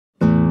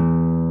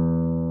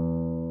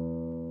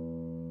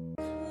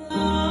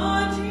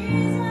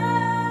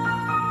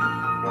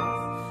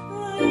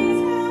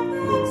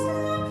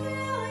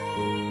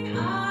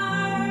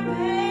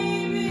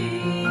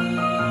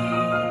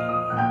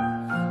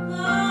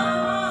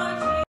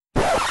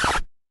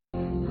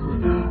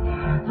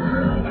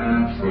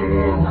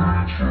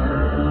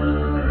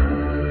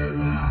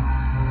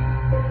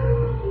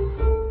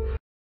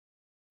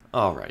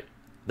Alright,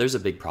 there's a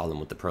big problem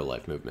with the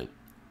pro-life movement,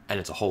 and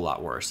it's a whole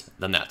lot worse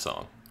than that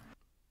song.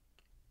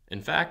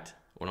 In fact,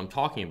 what I'm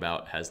talking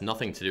about has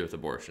nothing to do with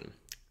abortion.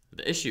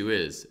 The issue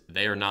is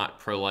they are not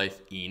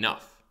pro-life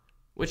enough,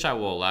 which I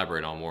will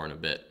elaborate on more in a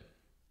bit.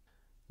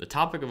 The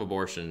topic of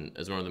abortion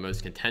is one of the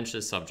most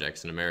contentious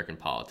subjects in American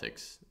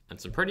politics,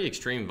 and some pretty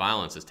extreme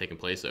violence has taken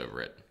place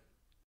over it.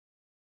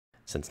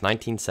 Since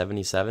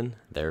 1977,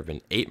 there have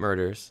been 8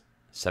 murders,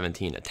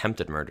 17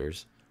 attempted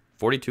murders,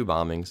 42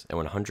 bombings, and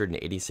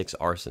 186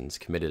 arsons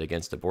committed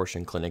against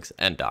abortion clinics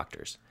and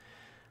doctors.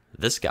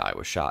 This guy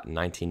was shot in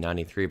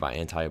 1993 by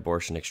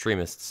anti-abortion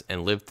extremists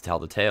and lived to tell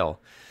the tale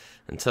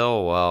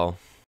until, well...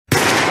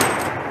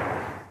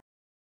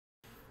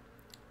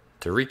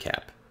 To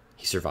recap,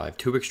 he survived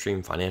 2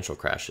 extreme financial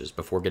crashes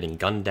before getting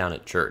gunned down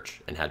at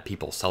church and had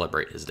people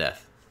celebrate his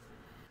death.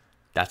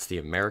 That's the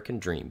American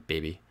dream,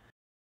 baby.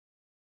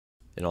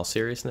 In all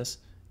seriousness,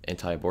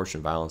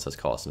 anti-abortion violence has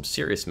caused some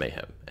serious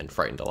mayhem and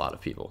frightened a lot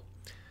of people.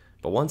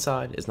 But one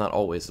side is not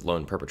always the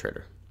lone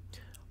perpetrator.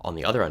 On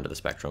the other end of the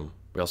spectrum,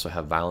 we also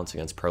have violence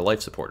against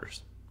pro-life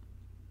supporters.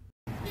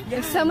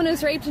 If someone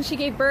was raped and she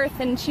gave birth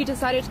and she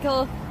decided to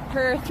kill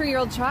her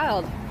 3-year-old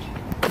child.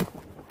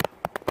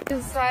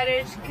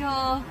 Decided to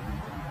kill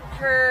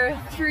her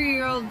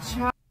 3-year-old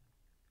child.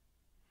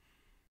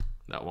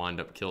 That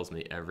wind-up kills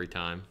me every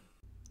time.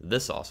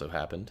 This also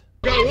happened.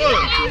 Go,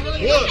 one, come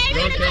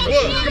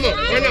on,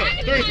 why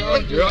not?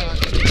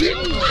 3,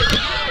 1.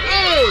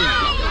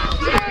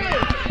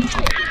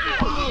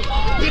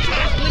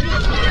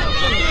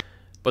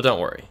 But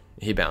don't worry,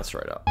 he bounced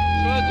right up.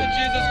 Trust in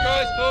Jesus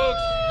Christ, folks.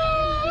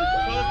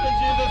 Trust in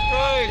Jesus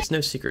Christ. It's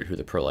no secret who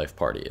the pro-life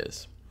party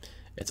is.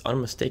 It's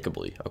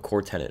unmistakably a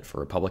core tenet for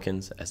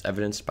Republicans, as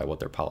evidenced by what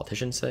their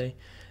politicians say,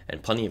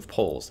 and plenty of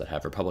polls that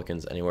have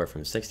Republicans anywhere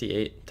from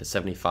 68 to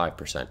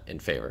 75% in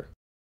favor.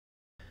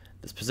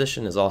 This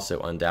position is also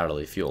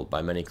undoubtedly fueled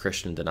by many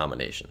Christian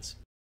denominations.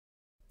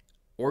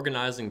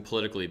 Organizing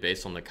politically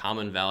based on the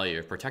common value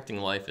of protecting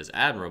life is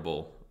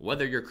admirable,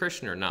 whether you're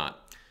Christian or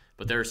not,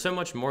 but there is so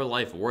much more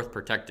life worth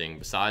protecting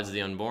besides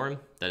the unborn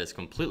that is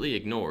completely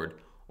ignored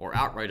or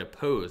outright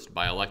opposed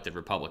by elected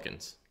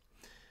Republicans.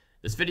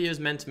 This video is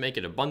meant to make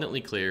it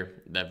abundantly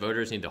clear that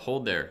voters need to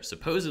hold their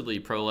supposedly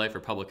pro-life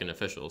Republican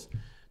officials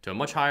to a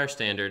much higher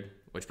standard,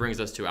 which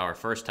brings us to our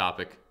first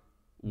topic,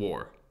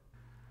 war.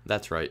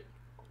 That's right.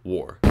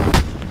 War.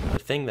 The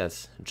thing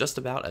that's just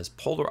about as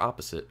polar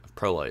opposite of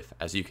pro-life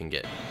as you can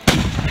get.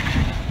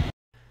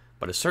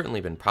 But has certainly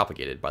been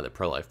propagated by the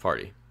pro-life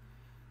party.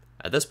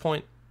 At this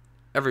point,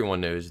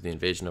 everyone knows the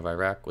invasion of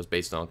Iraq was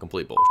based on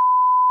complete bullshit.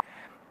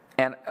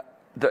 And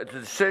the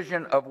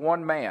decision of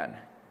one man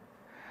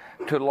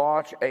to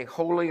launch a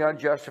wholly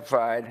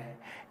unjustified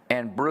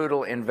and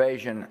brutal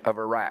invasion of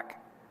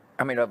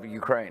of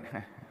Ukraine.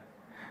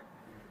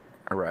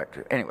 Iraq,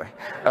 anyway.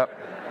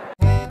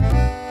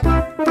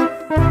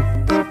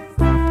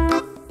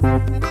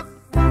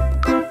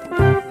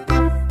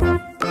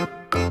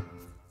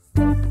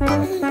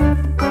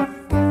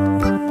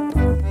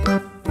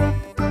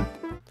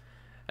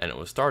 And it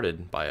was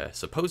started by a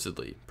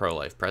supposedly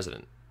pro-life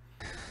president.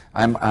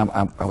 I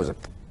was a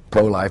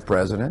pro-life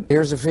president.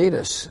 Here's a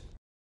fetus.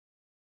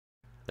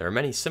 There are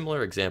many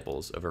similar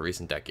examples over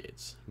recent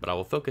decades, but I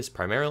will focus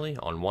primarily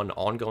on one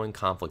ongoing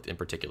conflict in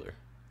particular,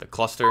 the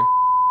cluster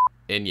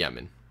in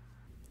Yemen.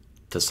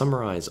 To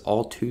summarize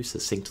all too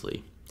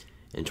succinctly,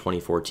 in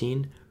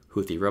 2014,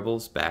 Houthi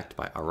rebels backed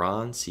by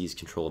Iran seized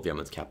control of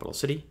Yemen's capital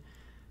city.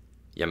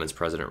 Yemen's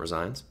president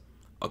resigns.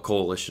 A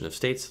coalition of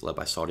states led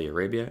by Saudi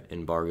Arabia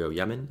embargo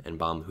Yemen and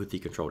bomb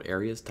Houthi-controlled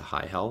areas to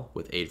high hell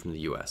with aid from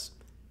the US.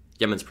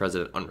 Yemen's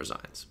president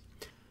unresigns.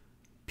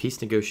 Peace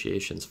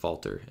negotiations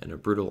falter and a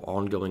brutal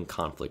ongoing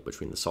conflict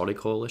between the Saudi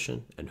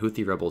coalition and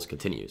Houthi rebels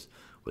continues,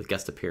 with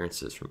guest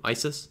appearances from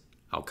ISIS,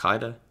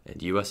 Al-Qaeda,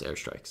 and US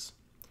airstrikes.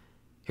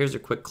 Here's a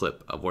quick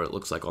clip of what it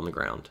looks like on the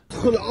ground.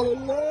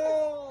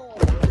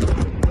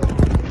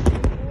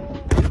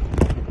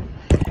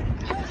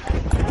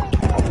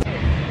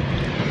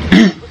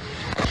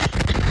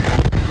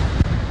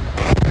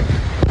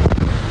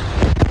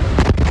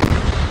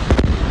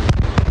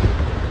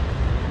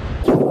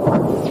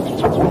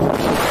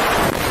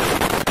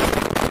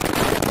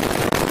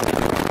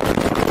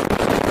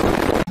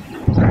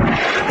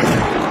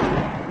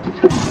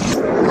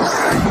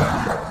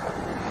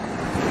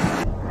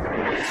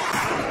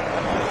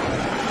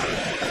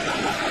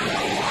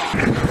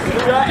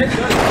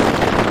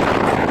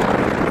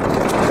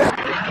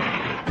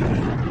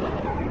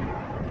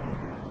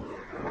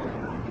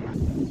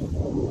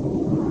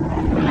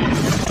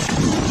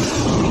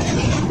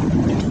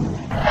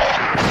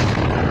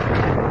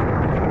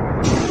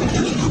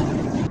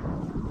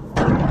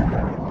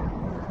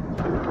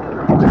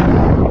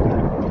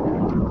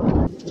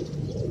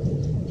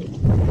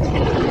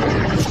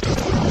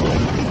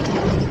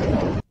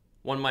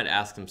 One might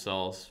ask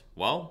themselves,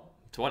 well,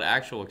 to what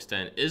actual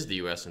extent is the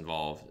US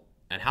involved,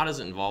 and how does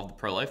it involve the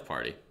pro-life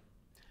party?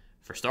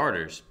 For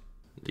starters,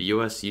 the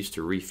US used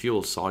to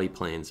refuel Saudi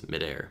planes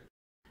midair.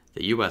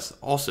 The US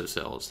also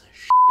sells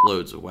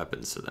loads of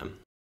weapons to them.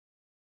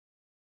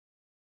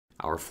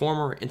 Our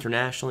former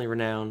internationally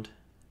renowned,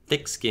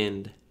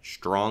 thick-skinned,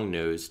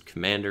 strong-nosed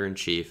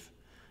commander-in-chief,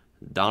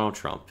 Donald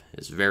Trump,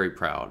 is very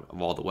proud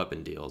of all the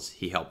weapon deals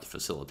he helped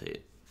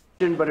facilitate.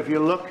 But if you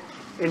look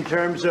in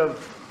terms of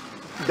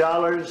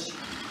dollars,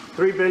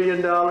 $3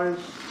 billion,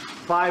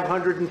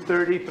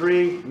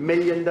 $533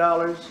 million,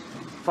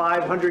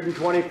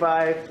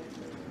 $525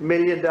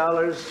 million,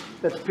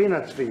 that's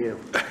peanuts for you.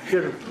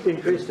 Should have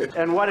increased it.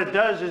 And what it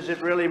does is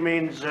it really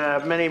means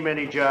many,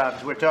 many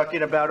jobs. We're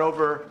talking about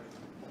over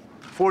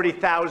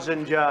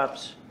 40,000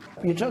 jobs.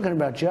 You're talking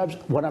about jobs.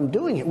 What I'm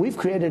doing, we've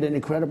created an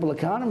incredible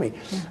economy.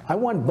 I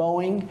want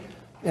Boeing,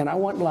 and I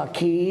want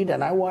Lockheed,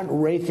 and I want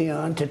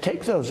Raytheon to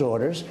take those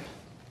orders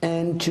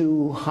and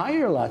to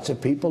hire lots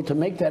of people to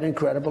make that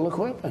incredible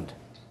equipment.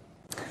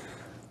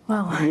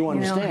 Well, you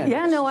understand?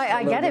 Yeah, no,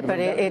 I get it, but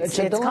it's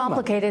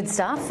complicated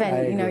stuff,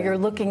 and you're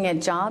looking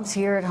at jobs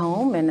here at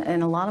home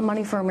and a lot of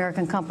money for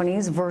American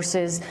companies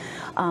versus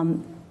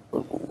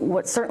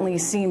what certainly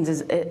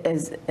seems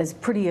as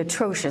pretty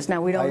atrocious.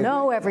 Now, we don't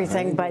know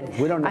everything, but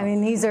we don't know. I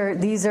mean, these are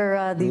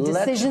the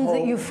decisions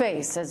that you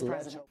face as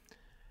president.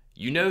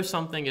 You know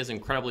something is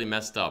incredibly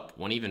messed up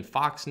when even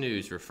Fox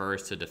News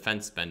refers to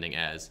defense spending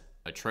as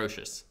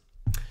atrocious.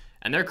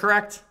 And they're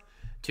correct.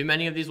 Too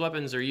many of these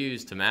weapons are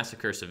used to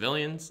massacre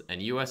civilians,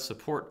 and U.S.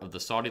 support of the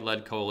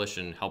Saudi-led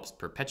coalition helps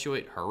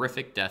perpetuate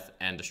horrific death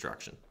and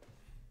destruction.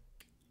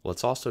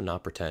 Let's also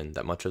not pretend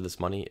that much of this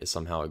money is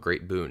somehow a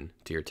great boon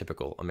to your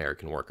typical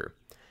American worker.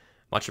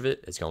 Much of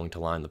it is going to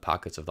line the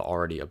pockets of the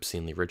already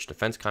obscenely rich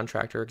defense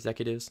contractor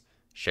executives,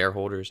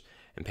 shareholders,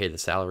 and pay the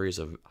salaries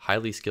of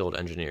highly skilled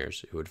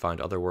engineers who would find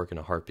other work in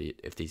a heartbeat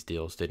if these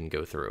deals didn't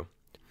go through.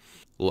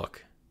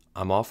 Look,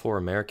 I'm all for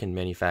American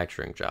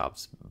manufacturing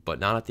jobs, but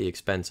not at the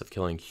expense of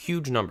killing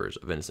huge numbers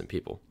of innocent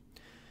people.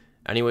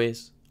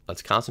 Anyways,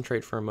 let's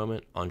concentrate for a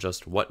moment on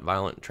just what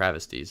violent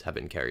travesties have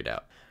been carried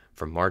out.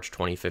 From March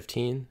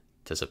 2015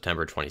 to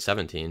September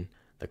 2017,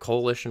 the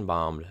coalition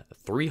bombed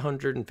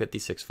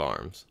 356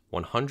 farms,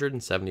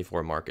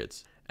 174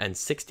 markets, and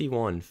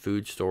 61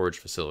 food storage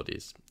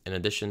facilities, in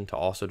addition to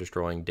also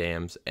destroying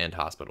dams and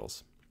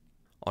hospitals.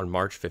 On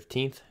March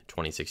 15,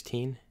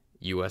 2016,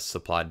 U.S.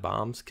 supplied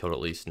bombs killed at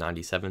least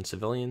 97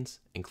 civilians,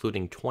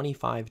 including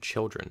 25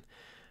 children,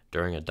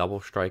 during a double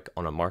strike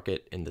on a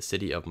market in the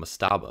city of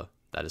Mastaba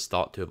that is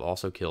thought to have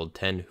also killed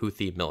 10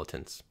 Houthi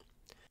militants.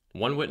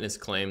 One witness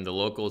claimed the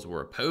locals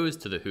were opposed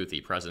to the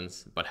Houthi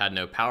presence, but had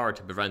no power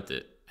to prevent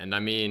it. And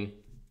I mean,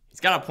 he's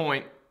got a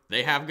point.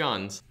 They have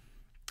guns.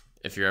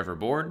 If you're ever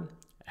bored,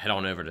 head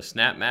on over to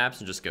Snap Maps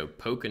and just go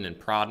poking and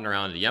prodding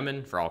around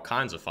Yemen for all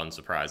kinds of fun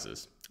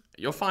surprises.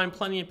 You'll find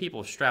plenty of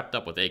people strapped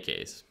up with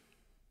AKs.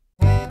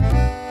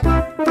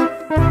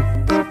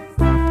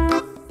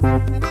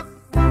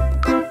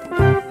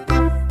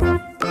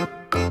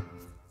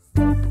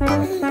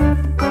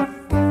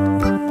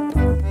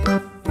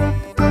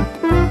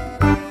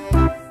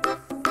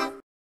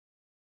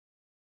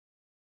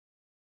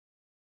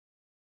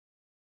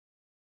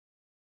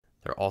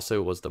 There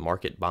also was the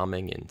market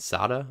bombing in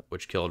Sada,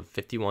 which killed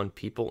 51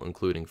 people,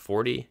 including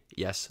 40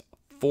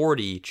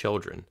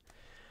 children.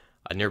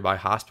 A nearby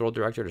hospital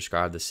director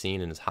described the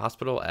scene in his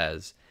hospital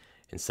as,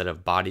 instead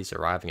of bodies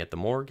arriving at the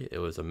morgue, it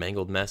was a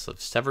mangled mess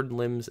of severed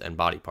limbs and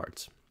body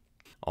parts.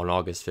 On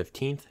August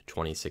 15,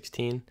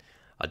 2016,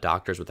 a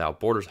Doctors Without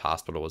Borders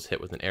hospital was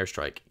hit with an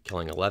airstrike,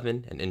 killing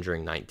 11 and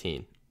injuring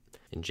 19.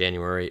 In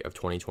January of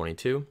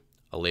 2022,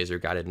 a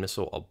laser-guided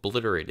missile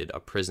obliterated a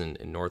prison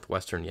in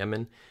northwestern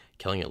Yemen,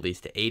 killing at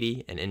least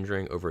 80 and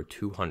injuring over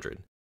 200.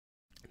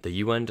 The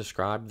UN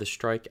described the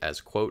strike as,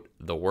 quote,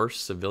 the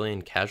worst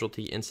civilian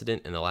casualty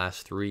incident in the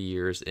last 3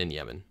 years in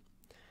Yemen.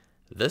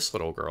 This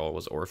little girl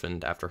was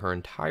orphaned after her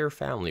entire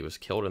family was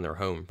killed in their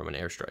home from an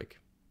airstrike.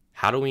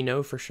 How do we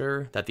know for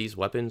sure that these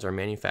weapons are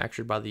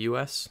manufactured by the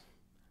US?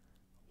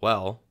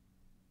 Well,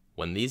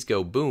 when these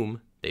go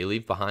boom, they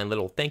leave behind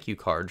little thank you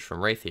cards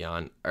from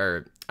Raytheon,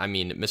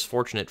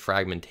 misfortunate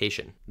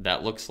fragmentation,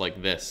 that looks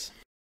like this.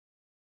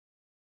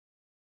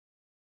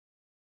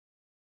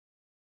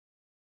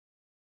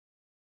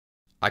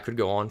 I could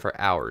go on for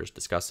hours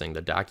discussing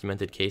the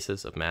documented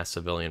cases of mass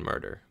civilian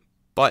murder,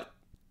 but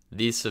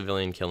these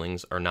civilian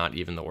killings are not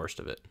even the worst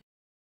of it.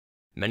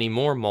 Many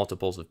more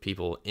multiples of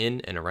people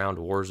in and around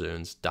war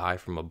zones die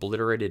from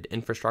obliterated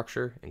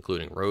infrastructure,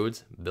 including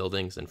roads,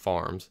 buildings, and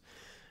farms,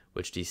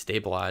 which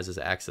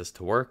destabilizes access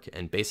to work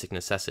and basic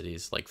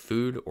necessities like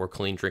food or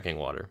clean drinking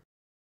water.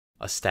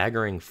 A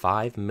staggering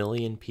 5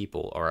 million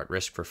people are at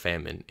risk for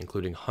famine,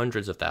 including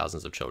hundreds of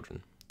thousands of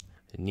children.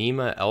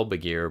 Nima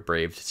El-Bagir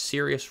braved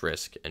serious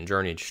risk and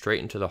journeyed straight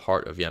into the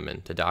heart of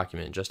Yemen to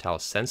document just how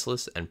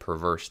senseless and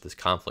perverse this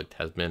conflict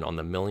has been on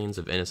the millions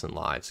of innocent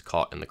lives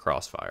caught in the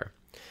crossfire.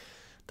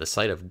 The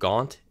sight of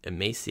gaunt,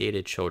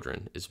 emaciated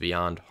children is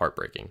beyond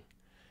heartbreaking.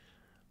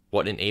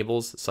 What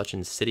enables such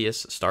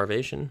insidious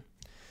starvation?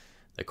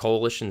 The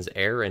coalition's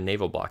air and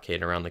naval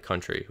blockade around the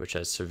country, which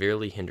has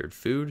severely hindered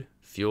food,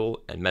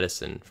 fuel, and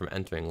medicine from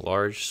entering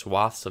large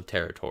swaths of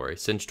territory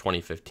since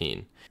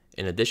 2015,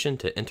 in addition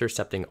to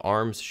intercepting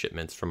arms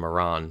shipments from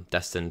Iran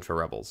destined for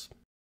rebels.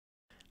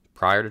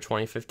 Prior to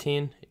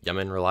 2015,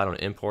 Yemen relied on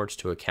imports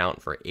to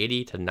account for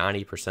 80 to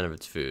 90% of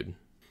its food.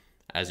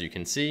 As you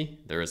can see,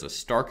 there is a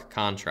stark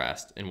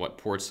contrast in what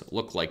ports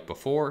look like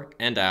before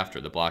and after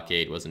the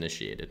blockade was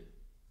initiated.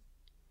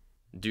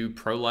 Do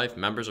pro-life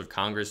members of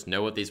Congress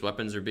know what these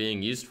weapons are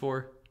being used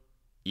for?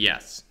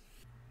 Yes.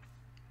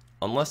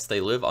 Unless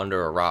they live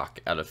under a rock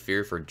out of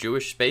fear for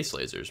Jewish space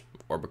lasers,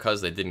 or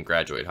because they didn't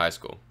graduate high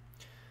school.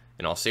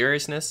 In all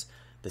seriousness,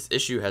 this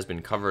issue has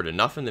been covered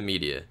enough in the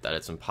media that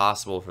it's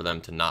impossible for them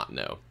to not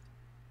know.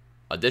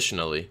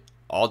 Additionally,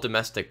 all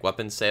domestic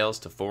weapons sales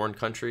to foreign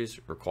countries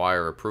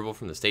require approval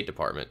from the State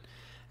Department,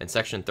 and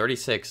Section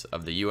 36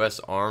 of the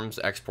U.S. Arms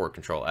Export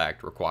Control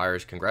Act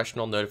requires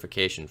congressional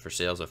notification for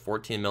sales of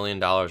 $14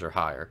 million or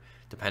higher,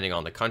 depending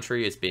on the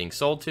country it's being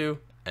sold to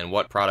and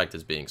what product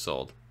is being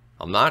sold.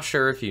 I'm not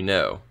sure if you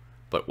know,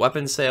 but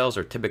weapons sales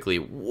are typically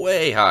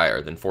way higher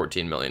than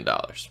 $14 million.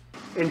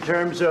 In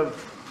terms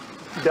of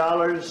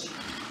dollars,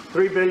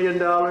 $3 billion,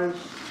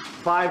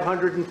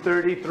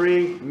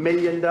 $533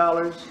 million,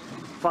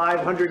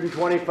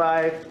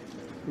 $525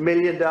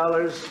 million,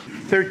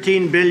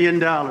 $13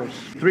 billion,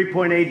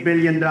 $3.8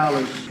 billion,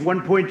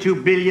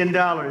 $1.2 billion,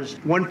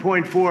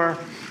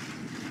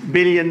 $1.4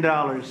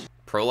 billion.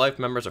 Pro-life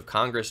members of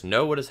Congress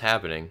know what is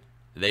happening,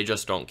 they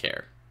just don't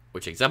care,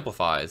 which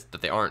exemplifies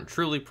that they aren't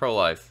truly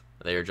pro-life,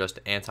 they are just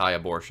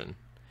anti-abortion.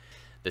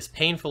 This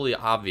painfully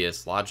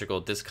obvious logical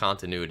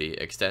discontinuity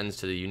extends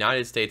to the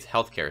United States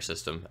healthcare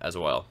system as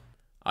well.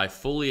 I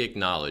fully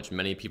acknowledge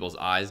many people's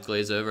eyes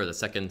glaze over the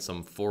second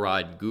some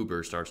four-eyed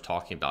goober starts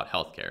talking about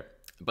healthcare.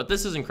 But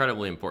this is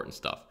incredibly important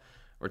stuff.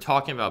 We're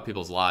talking about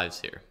people's lives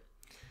here.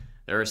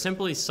 There are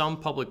simply some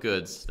public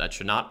goods that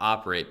should not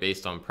operate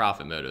based on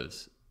profit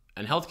motives,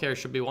 and healthcare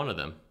should be one of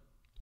them.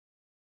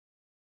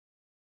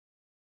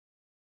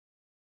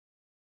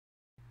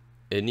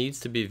 It needs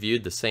to be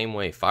viewed the same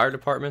way fire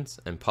departments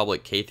and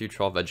public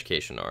K-12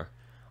 education are.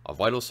 A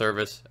vital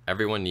service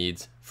everyone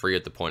needs, free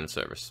at the point of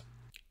service.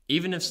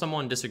 Even if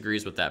someone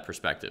disagrees with that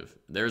perspective,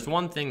 there's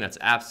one thing that's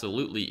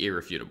absolutely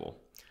irrefutable.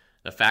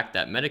 The fact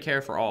that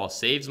Medicare for All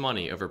saves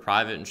money over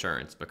private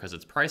insurance because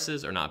its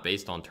prices are not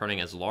based on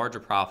turning as large a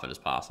profit as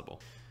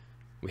possible.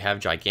 We have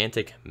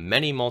gigantic,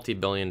 many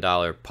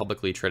multi-billion-dollar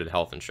publicly traded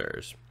health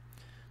insurers.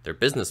 Their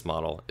business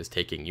model is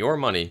taking your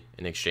money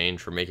in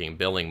exchange for making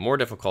billing more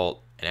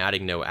difficult and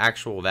adding no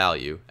actual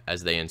value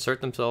as they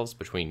insert themselves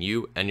between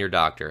you and your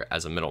doctor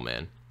as a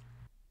middleman.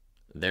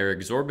 Their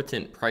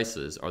exorbitant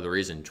prices are the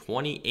reason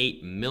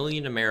 28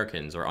 million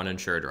Americans are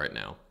uninsured right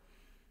now.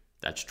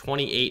 That's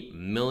 28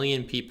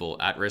 million people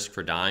at risk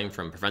for dying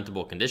from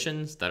preventable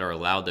conditions that are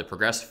allowed to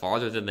progress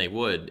farther than they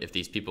would if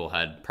these people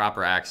had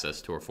proper access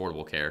to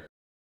affordable care.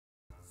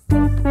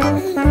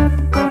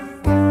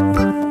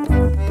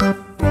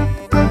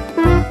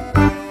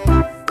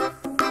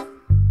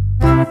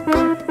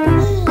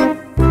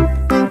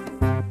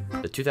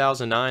 The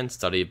 2009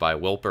 study by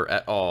Wilper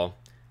et al.,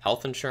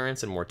 Health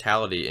Insurance and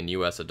Mortality in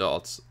U.S.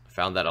 Adults,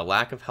 found that a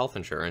lack of health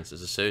insurance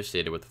is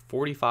associated with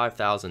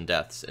 45,000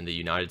 deaths in the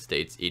United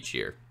States each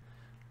year.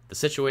 The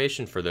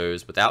situation for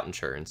those without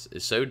insurance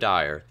is so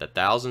dire that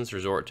thousands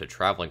resort to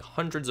traveling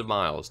hundreds of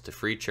miles to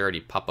free charity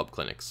pop-up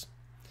clinics.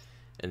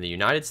 In the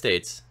United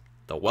States,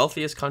 the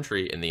wealthiest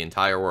country in the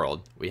entire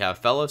world, we have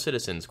fellow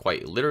citizens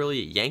quite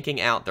literally yanking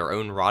out their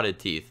own rotted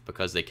teeth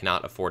because they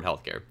cannot afford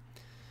healthcare.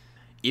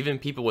 Even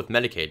people with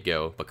Medicaid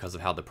go because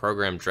of how the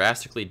program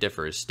drastically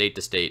differs state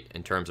to state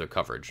in terms of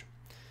coverage.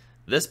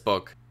 This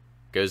book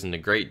goes into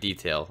great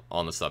detail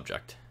on the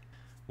subject.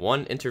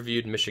 One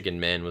interviewed Michigan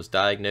man was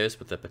diagnosed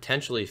with a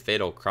potentially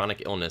fatal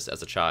chronic illness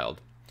as a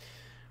child.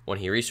 When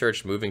he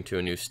researched moving to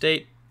a new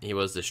state, he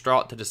was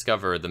distraught to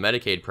discover the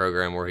Medicaid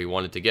program where he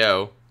wanted to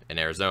go, in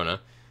Arizona,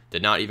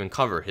 did not even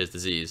cover his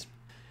disease.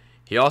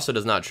 He also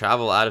does not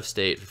travel out of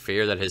state for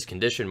fear that his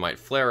condition might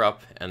flare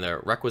up and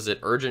the requisite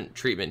urgent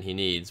treatment he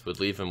needs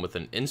would leave him with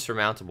an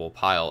insurmountable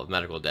pile of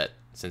medical debt,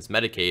 since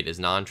Medicaid is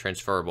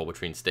non-transferable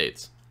between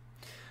states.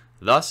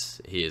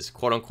 Thus, he is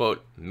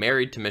quote-unquote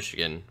married to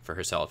Michigan for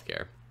his health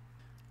care.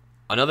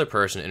 Another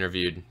person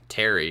interviewed,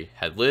 Terry,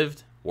 had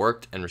lived,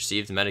 worked, and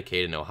received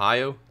Medicaid in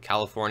Ohio,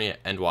 California,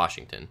 and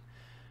Washington.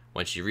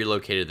 When she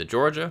relocated to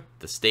Georgia,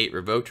 the state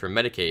revoked her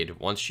Medicaid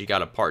once she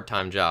got a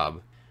part-time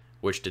job,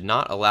 which did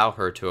not allow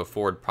her to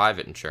afford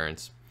private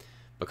insurance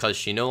because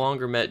she no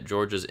longer met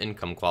Georgia's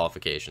income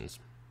qualifications.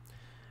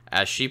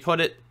 As she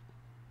put it,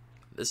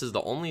 "This is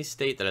the only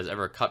state that has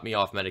ever cut me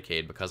off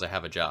Medicaid because I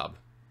have a job.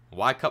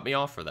 Why cut me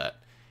off for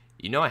that?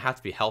 You know I have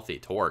to be healthy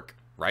to work,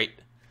 right?"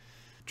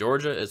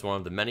 Georgia is one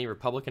of the many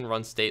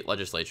Republican-run state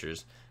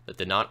legislatures that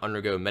did not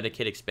undergo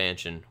Medicaid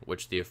expansion,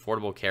 which the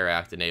Affordable Care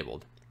Act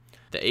enabled.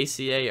 The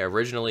ACA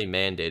originally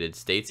mandated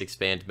states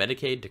expand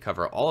Medicaid to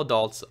cover all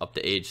adults up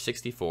to age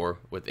 64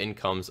 with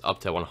incomes up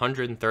to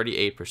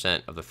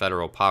 138% of the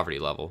federal poverty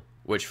level,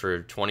 which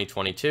for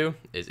 2022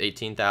 is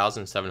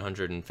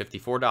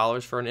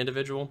 $18,754 for an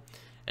individual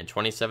and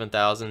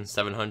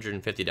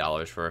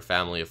 $27,750 for a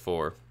family of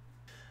four.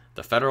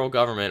 The federal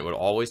government would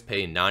always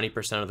pay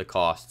 90% of the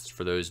costs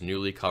for those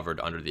newly covered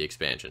under the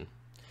expansion.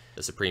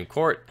 The Supreme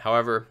Court,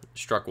 however,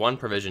 struck one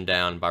provision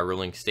down by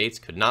ruling states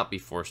could not be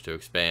forced to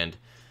expand,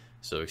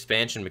 so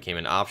expansion became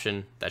an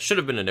option that should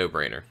have been a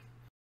no-brainer.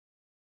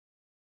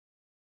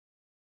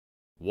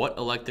 What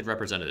elected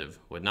representative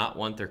would not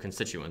want their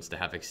constituents to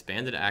have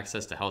expanded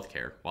access to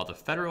healthcare while the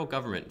federal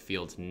government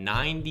fields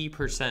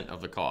 90%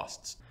 of the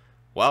costs?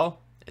 Well,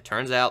 it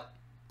turns out,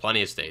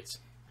 plenty of states.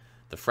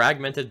 The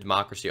Fragmented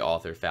Democracy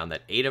author found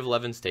that 8 of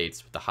 11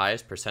 states with the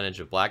highest percentage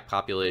of black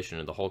population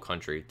in the whole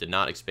country did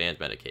not expand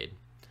Medicaid.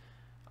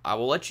 I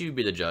will let you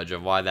be the judge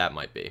of why that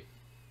might be.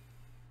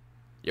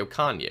 Yo,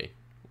 Kanye,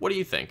 what do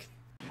you think?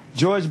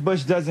 George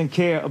Bush doesn't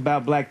care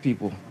about black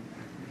people.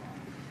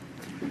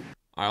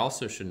 I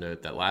also should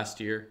note that last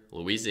year,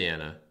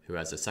 Louisiana, who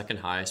has the second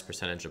highest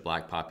percentage of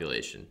black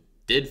population,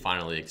 did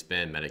finally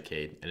expand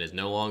Medicaid and is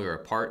no longer a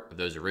part of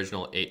those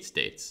original 8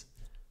 states.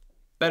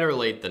 Better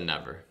late than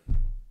never.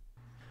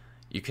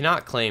 You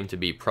cannot claim to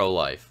be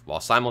pro-life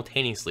while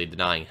simultaneously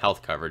denying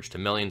health coverage to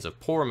millions of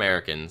poor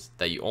Americans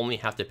that you only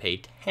have to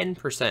pay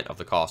 10% of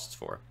the costs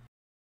for.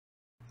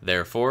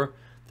 Therefore,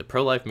 the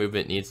pro-life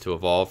movement needs to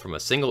evolve from a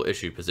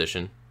single-issue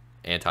position,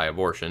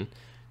 anti-abortion,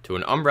 to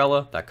an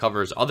umbrella that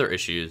covers other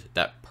issues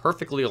that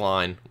perfectly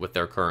align with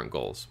their current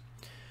goals.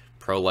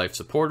 Pro-life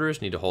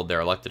supporters need to hold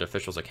their elected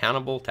officials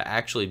accountable to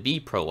actually be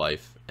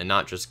pro-life and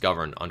not just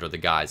govern under the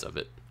guise of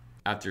it.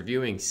 After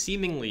viewing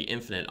seemingly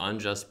infinite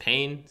unjust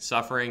pain,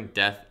 suffering,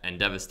 death, and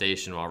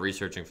devastation while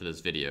researching for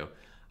this video,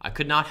 I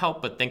could not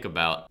help but think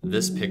about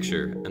this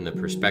picture and the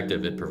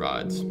perspective it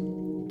provides.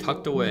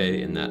 Tucked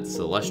away in that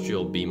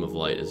celestial beam of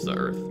light is the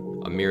Earth,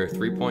 a mere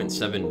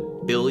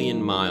 3.7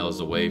 billion miles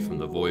away from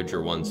the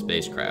Voyager 1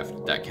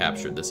 spacecraft that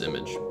captured this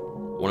image,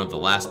 one of the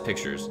last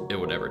pictures it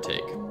would ever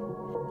take.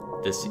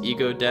 This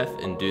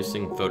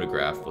ego-death-inducing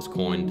photograph was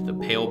coined the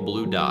pale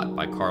blue dot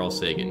by Carl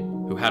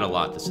Sagan, who had a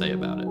lot to say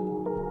about it.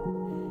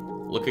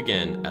 Look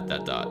again at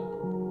that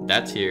dot.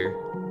 That's here,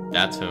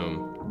 that's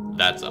home,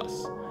 that's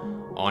us.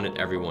 On it,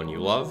 everyone you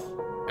love,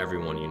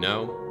 everyone you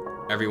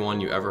know,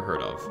 everyone you ever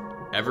heard of.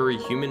 Every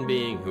human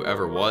being who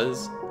ever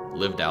was,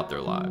 lived out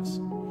their lives.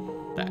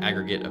 The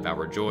aggregate of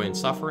our joy and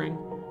suffering,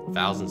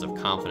 thousands of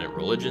confident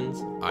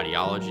religions,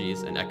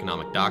 ideologies, and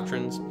economic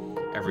doctrines,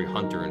 every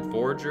hunter and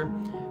forager,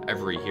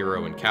 every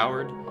hero and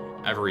coward,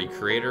 every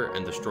creator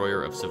and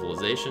destroyer of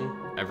civilization,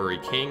 every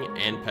king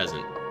and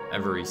peasant,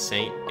 every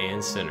saint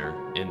and sinner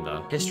in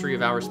the history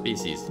of our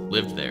species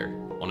lived there,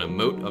 on a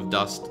mote of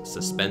dust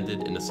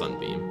suspended in a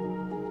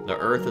sunbeam. The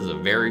Earth is a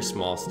very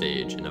small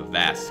stage in a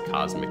vast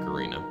cosmic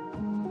arena.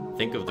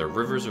 Think of the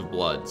rivers of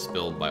blood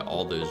spilled by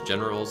all those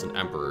generals and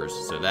emperors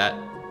so that,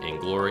 in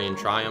glory and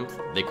triumph,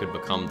 they could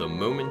become the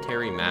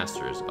momentary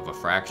masters of a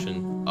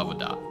fraction of a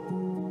dot.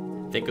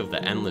 Think of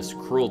the endless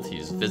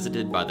cruelties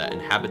visited by the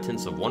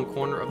inhabitants of one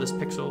corner of this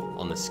pixel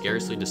on the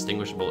scarcely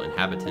distinguishable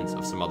inhabitants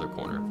of some other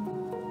corner.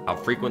 How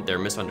frequent their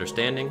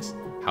misunderstandings,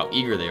 how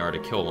eager they are to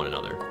kill one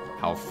another,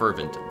 how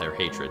fervent their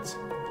hatreds.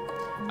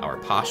 Our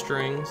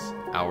posturings,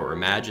 our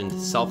imagined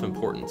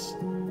self-importance,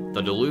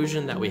 the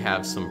delusion that we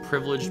have some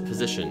privileged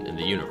position in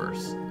the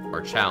universe,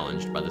 are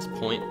challenged by this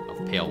point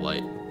of pale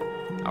light.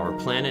 Our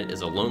planet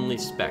is a lonely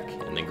speck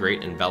in the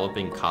great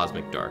enveloping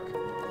cosmic dark.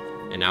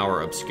 In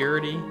our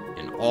obscurity,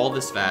 in all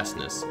this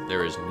vastness,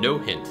 there is no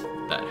hint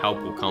that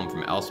help will come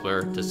from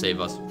elsewhere to save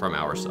us from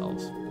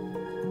ourselves.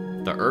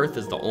 The Earth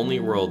is the only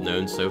world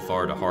known so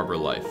far to harbor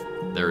life.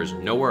 There is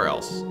nowhere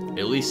else,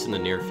 at least in the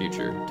near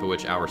future, to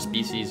which our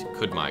species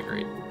could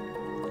migrate.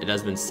 It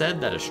has been said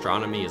that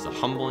astronomy is a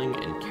humbling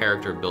and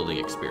character-building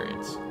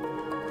experience.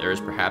 There is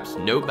perhaps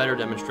no better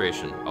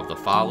demonstration of the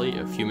folly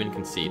of human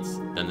conceits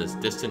than this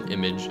distant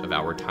image of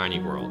our tiny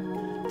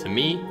world. To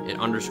me, it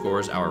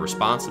underscores our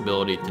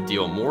responsibility to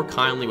deal more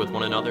kindly with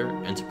one another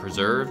and to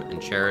preserve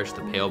and cherish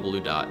the pale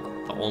blue dot,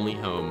 the only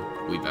home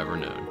we've ever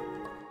known.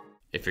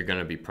 If you're going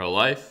to be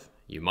pro-life,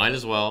 you might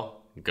as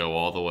well go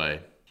all the way.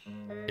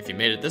 If you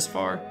made it this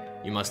far,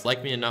 you must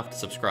like me enough to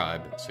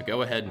subscribe, so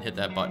go ahead and hit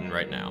that button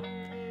right now.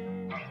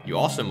 You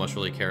also must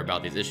really care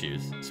about these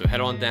issues, so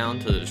head on down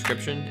to the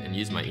description and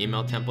use my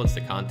email templates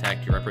to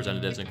contact your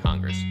representatives in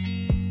Congress.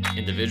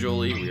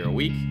 Individually, we are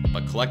weak,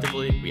 but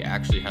collectively, we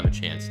actually have a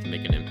chance to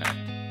make an impact.